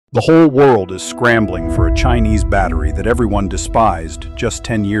The whole world is scrambling for a Chinese battery that everyone despised just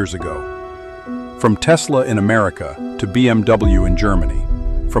 10 years ago. From Tesla in America to BMW in Germany,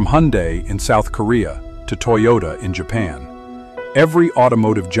 from Hyundai in South Korea to Toyota in Japan, every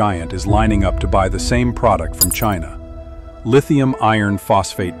automotive giant is lining up to buy the same product from China: lithium iron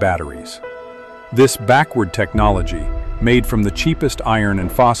phosphate batteries. This backward technology, made from the cheapest iron and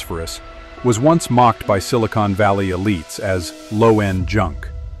phosphorus, was once mocked by Silicon Valley elites as low-end junk.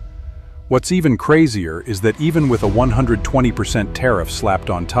 What's even crazier is that even with a 120% tariff slapped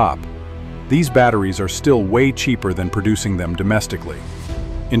on top, these batteries are still way cheaper than producing them domestically.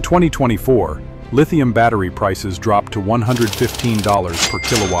 In 2024, lithium battery prices dropped to $115 per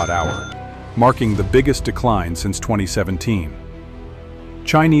kilowatt hour, marking the biggest decline since 2017.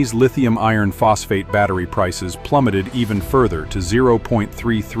 Chinese lithium iron phosphate battery prices plummeted even further to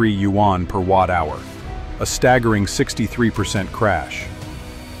 0.33 yuan per watt hour, a staggering 63% crash.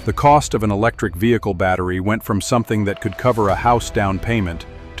 The cost of an electric vehicle battery went from something that could cover a house down payment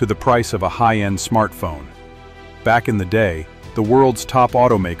to the price of a high-end smartphone. Back in the day, the world's top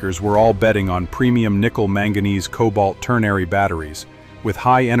automakers were all betting on premium nickel manganese cobalt ternary batteries with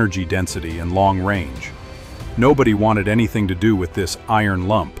high energy density and long range. Nobody wanted anything to do with this iron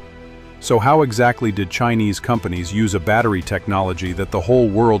lump. So how exactly did Chinese companies use a battery technology that the whole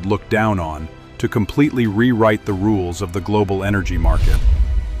world looked down on to completely rewrite the rules of the global energy market?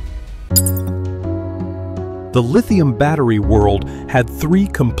 The lithium battery world had three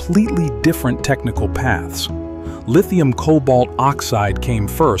completely different technical paths. Lithium cobalt oxide came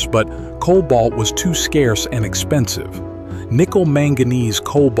first, but cobalt was too scarce and expensive. Nickel manganese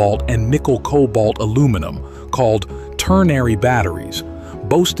cobalt and nickel cobalt aluminum, called ternary batteries,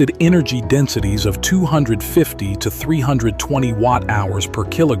 boasted energy densities of 250 to 320 watt-hours per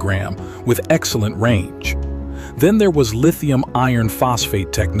kilogram with excellent range. Then there was lithium iron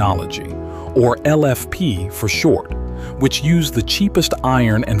phosphate technology, or LFP for short, which used the cheapest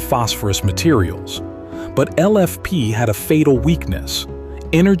iron and phosphorus materials. But LFP had a fatal weakness: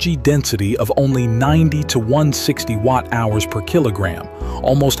 energy density of only 90 to 160 watt-hours per kilogram,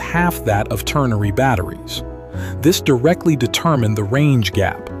 almost half that of ternary batteries. This directly determined the range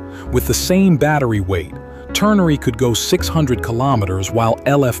gap. With the same battery weight, ternary could go 600 kilometers while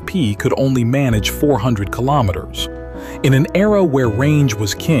LFP could only manage 400 kilometers. In an era where range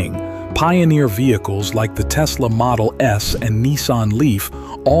was king, pioneer vehicles like the Tesla Model S and Nissan Leaf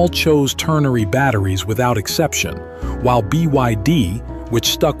all chose ternary batteries without exception, while BYD, which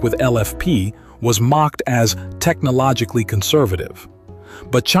stuck with LFP, was mocked as technologically conservative.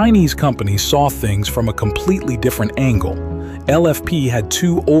 But Chinese companies saw things from a completely different angle. LFP had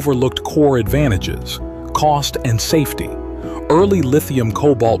two overlooked core advantages: cost and safety. Early lithium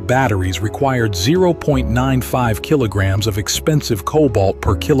cobalt batteries required 0.95 kilograms of expensive cobalt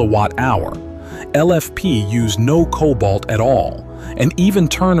per kilowatt hour. LFP used no cobalt at all, and even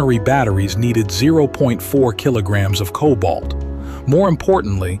ternary batteries needed 0.4 kilograms of cobalt. More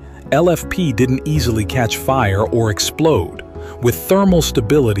importantly, LFP didn't easily catch fire or explode, with thermal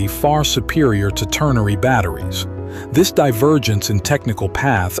stability far superior to ternary batteries. This divergence in technical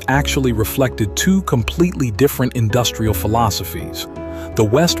path actually reflected two completely different industrial philosophies. The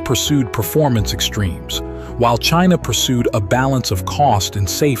West pursued performance extremes, while China pursued a balance of cost and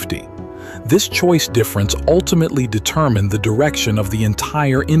safety. This choice difference ultimately determined the direction of the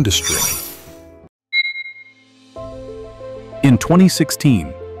entire industry. In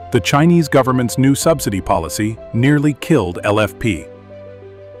 2016, the Chinese government's new subsidy policy nearly killed LFP.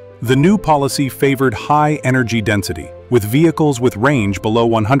 The new policy favored high energy density, with vehicles with range below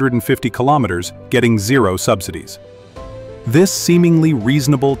 150 kilometers getting zero subsidies. This seemingly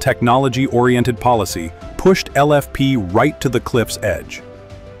reasonable technology-oriented policy pushed LFP right to the cliff's edge.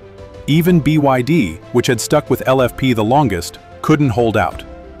 Even BYD, which had stuck with LFP the longest, couldn't hold out.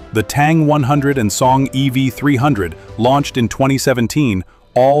 The Tang 100 and Song EV300, launched in 2017,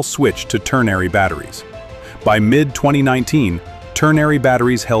 all switched to ternary batteries. By mid-2019, ternary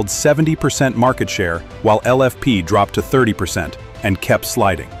batteries held 70% market share, while LFP dropped to 30% and kept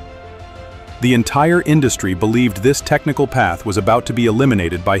sliding. The entire industry believed this technical path was about to be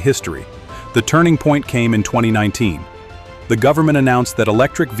eliminated by history. The turning point came in 2019. The government announced that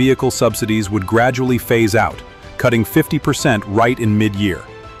electric vehicle subsidies would gradually phase out, cutting 50% right in mid-year.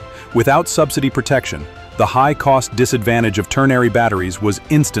 Without subsidy protection, the high-cost disadvantage of ternary batteries was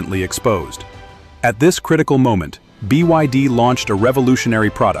instantly exposed. At this critical moment, BYD launched a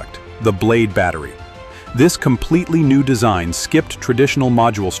revolutionary product, the BladeBattery. This completely new design skipped traditional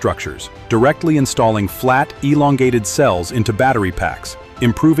module structures, directly installing flat, elongated cells into battery packs,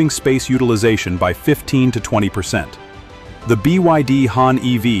 improving space utilization by 15 to 20%. The BYD Han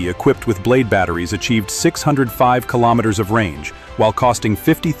EV equipped with blade batteries achieved 605 kilometers of range, while costing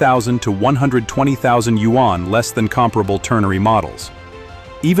 50,000 to 120,000 yuan less than comparable ternary models.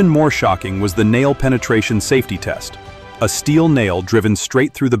 Even more shocking was the nail penetration safety test. A steel nail driven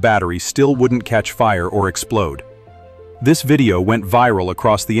straight through the battery still wouldn't catch fire or explode. This video went viral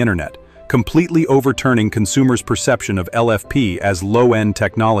across the internet, completely overturning consumers' perception of LFP as low-end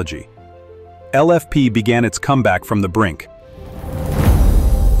technology. LFP began its comeback from the brink.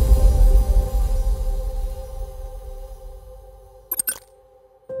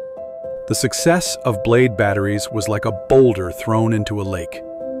 The success of blade batteries was like a boulder thrown into a lake,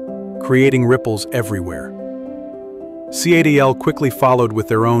 creating ripples everywhere. CATL quickly followed with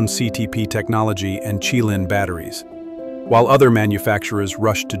their own CTP technology and Qilin batteries, while other manufacturers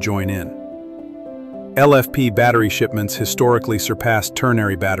rushed to join in. LFP battery shipments historically surpassed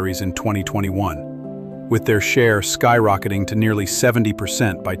ternary batteries in 2021, with their share skyrocketing to nearly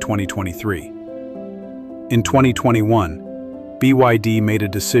 70% by 2023. In 2021, BYD made a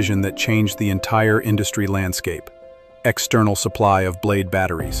decision that changed the entire industry landscape: external supply of blade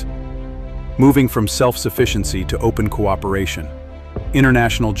batteries. Moving from self-sufficiency to open cooperation,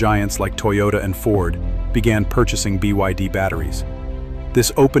 international giants like Toyota and Ford began purchasing BYD batteries.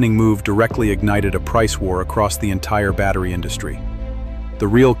 This opening move directly ignited a price war across the entire battery industry. The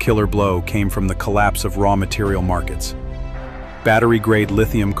real killer blow came from the collapse of raw material markets. Battery-grade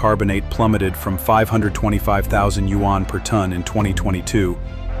lithium carbonate plummeted from 525,000 yuan per ton in 2022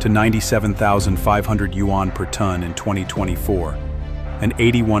 to 97,500 yuan per ton in 2024, an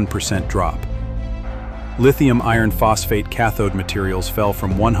 81% drop. Lithium iron phosphate cathode materials fell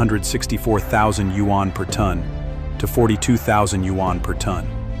from 164,000 yuan per ton to 42,000 yuan per ton,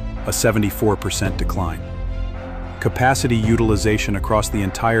 a 74% decline. Capacity utilization across the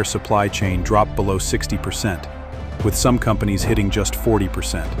entire supply chain dropped below 60%, with some companies hitting just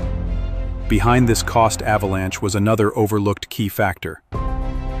 40%. Behind this cost avalanche was another overlooked key factor: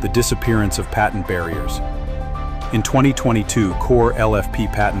 the disappearance of patent barriers. In 2022, core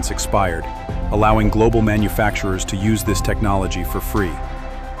LFP patents expired, allowing global manufacturers to use this technology for free.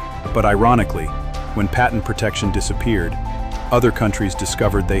 But ironically, when patent protection disappeared, other countries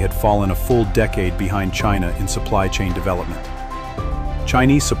discovered they had fallen a full decade behind China in supply chain development.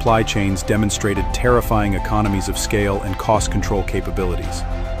 Chinese supply chains demonstrated terrifying economies of scale and cost control capabilities.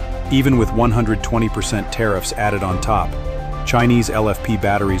 Even with 120% tariffs added on top, Chinese LFP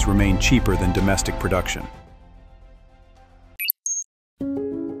batteries remain cheaper than domestic production.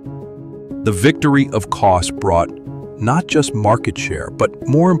 The victory of cost brought not just market share, but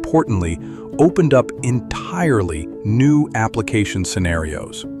more importantly, opened up entirely new application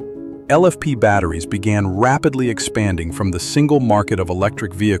scenarios. LFP batteries began rapidly expanding from the single market of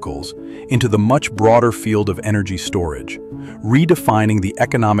electric vehicles into the much broader field of energy storage, redefining the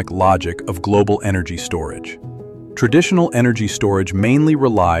economic logic of global energy storage. Traditional energy storage mainly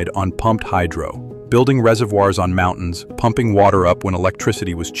relied on pumped hydro, building reservoirs on mountains, pumping water up when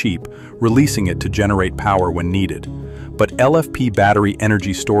electricity was cheap, releasing it to generate power when needed. But LFP battery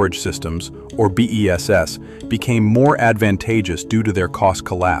energy storage systems, or BESS, became more advantageous due to their cost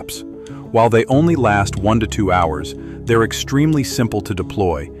collapse. While they only last 1 to 2 hours, they're extremely simple to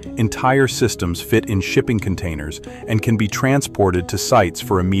deploy. Entire systems fit in shipping containers and can be transported to sites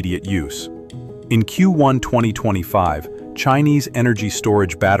for immediate use. In Q1 2025, Chinese energy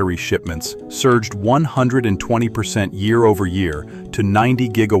storage battery shipments surged 120% year-over-year to 90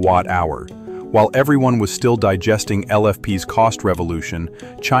 gigawatt-hour. While everyone was still digesting LFP's cost revolution,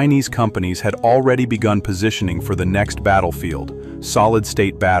 Chinese companies had already begun positioning for the next battlefield: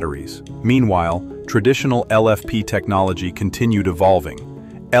 solid-state batteries. Meanwhile, traditional LFP technology continued evolving.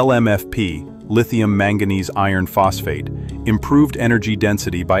 LMFP, lithium manganese iron phosphate, improved energy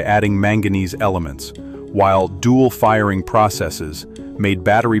density by adding manganese elements, while dual-firing processes made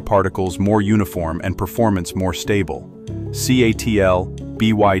battery particles more uniform and performance more stable. CATL,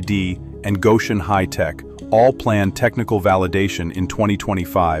 BYD, and Goshen High-Tech all planned technical validation in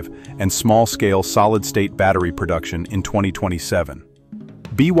 2025 and small-scale solid-state battery production in 2027.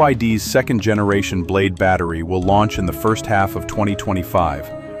 BYD's second-generation blade battery will launch in the first half of 2025,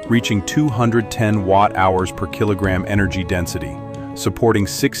 reaching 210 watt-hours per kilogram energy density, supporting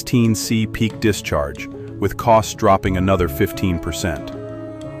 16C peak discharge, with costs dropping another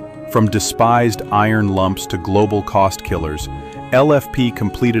 15%. From despised iron lumps to global cost killers, LFP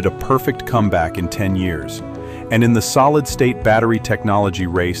completed a perfect comeback in 10 years. And in the solid-state battery technology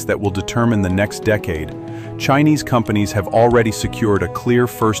race that will determine the next decade, Chinese companies have already secured a clear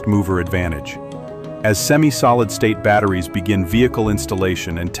first-mover advantage. As semi-solid-state batteries begin vehicle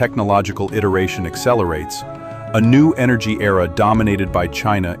installation and technological iteration accelerates, A new energy era dominated by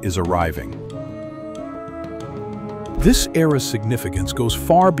China is arriving. This era's significance goes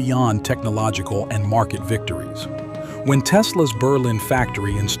far beyond technological and market victories. When Tesla's Berlin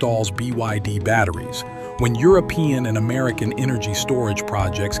factory installs BYD batteries, when European and American energy storage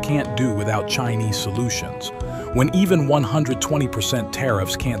projects can't do without Chinese solutions, when even 120%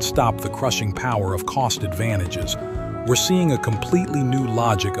 tariffs can't stop the crushing power of cost advantages, we're seeing a completely new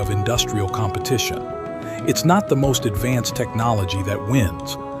logic of industrial competition. It's not the most advanced technology that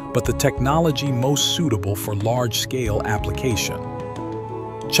wins, but the technology most suitable for large-scale application.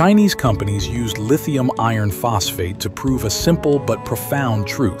 Chinese companies used lithium iron phosphate to prove a simple but profound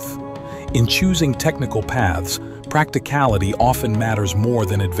truth. In choosing technical paths, practicality often matters more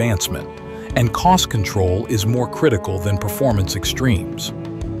than advancement, and cost control is more critical than performance extremes.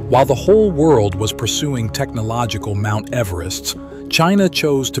 While the whole world was pursuing technological Mount Everests, China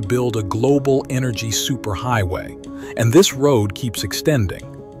chose to build a global energy superhighway, and this road keeps extending.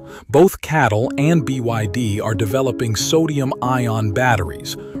 Both CATL and BYD are developing sodium-ion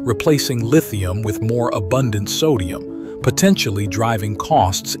batteries, replacing lithium with more abundant sodium, potentially driving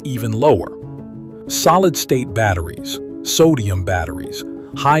costs even lower. Solid-state batteries, sodium batteries,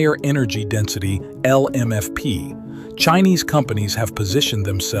 higher energy density LMFP, Chinese companies have positioned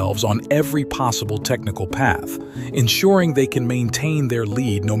themselves on every possible technical path, ensuring they can maintain their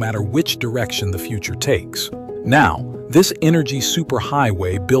lead no matter which direction the future takes. Now, this energy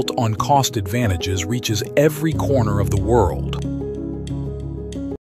superhighway built on cost advantages reaches every corner of the world.